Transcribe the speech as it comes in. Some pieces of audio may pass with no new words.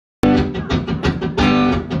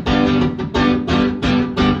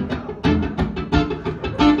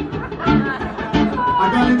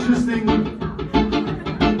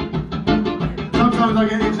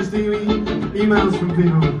interesting emails from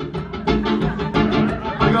people.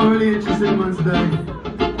 I got a really interesting one today,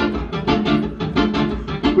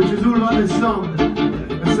 which is all about this song,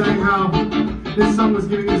 and saying how this song was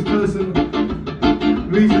giving this person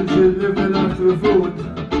reason to live their life to the full.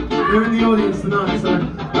 They're in the audience tonight, so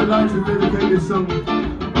I'd like to dedicate this song.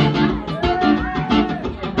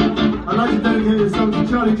 I'd like to dedicate this song to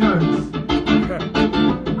Charlie Jones.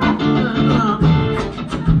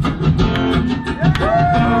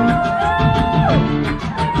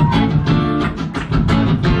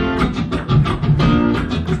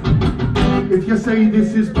 If you say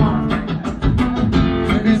this is pop,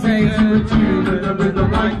 and you say to a tune and a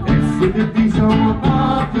rhythm like this, would it be so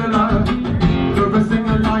popular for a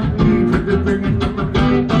singer like me to be bringing up the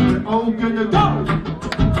play? But oh, can you go?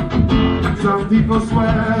 Some people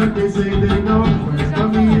swear, they say they know, for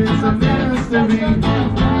me it's a mystery.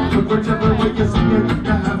 But whichever way you see it,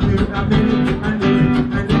 you have to admit it, and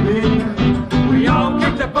it. We all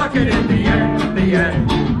kick the bucket in the end, the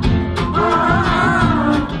end.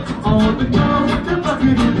 All the girls with the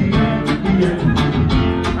bucket in the end, the end.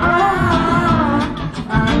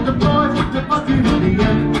 And the boys with the bucket in the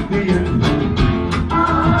end, the end.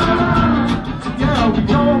 Yeah, we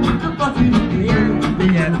all with the bucket in the end, the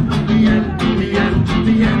end, the end, the end,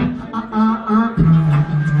 the end.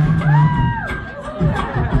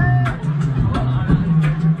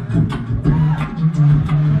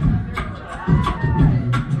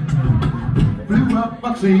 Blew up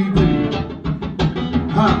Boxy Blue.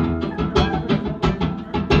 Ha!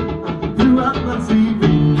 Blew up my TV.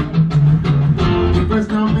 The first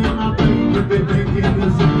time in my brain, we've been thinking the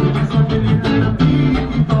same. It's like any other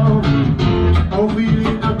people. Oh,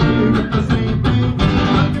 feeling I'm really with the same thing.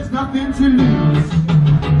 Like there's nothing to lose.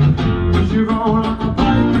 Cause you're all on a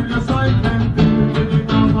bike and you're cycling. Feeling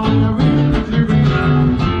down on your injury.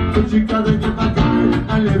 But you gotta get back on it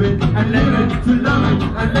and live it, and live it, to love it,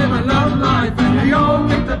 and live a love life. And we all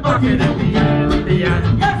kick the bucket at the end, the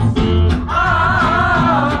end. Yes!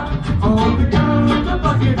 All the girls with the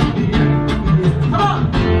bucket at the end, the end. Come on!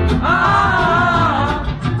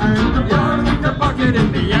 And the boys with the bucket in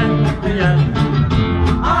the end, the end.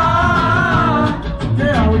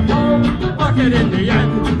 Yeah, we all with the bucket in the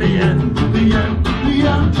end, the end, the end, the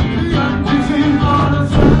end.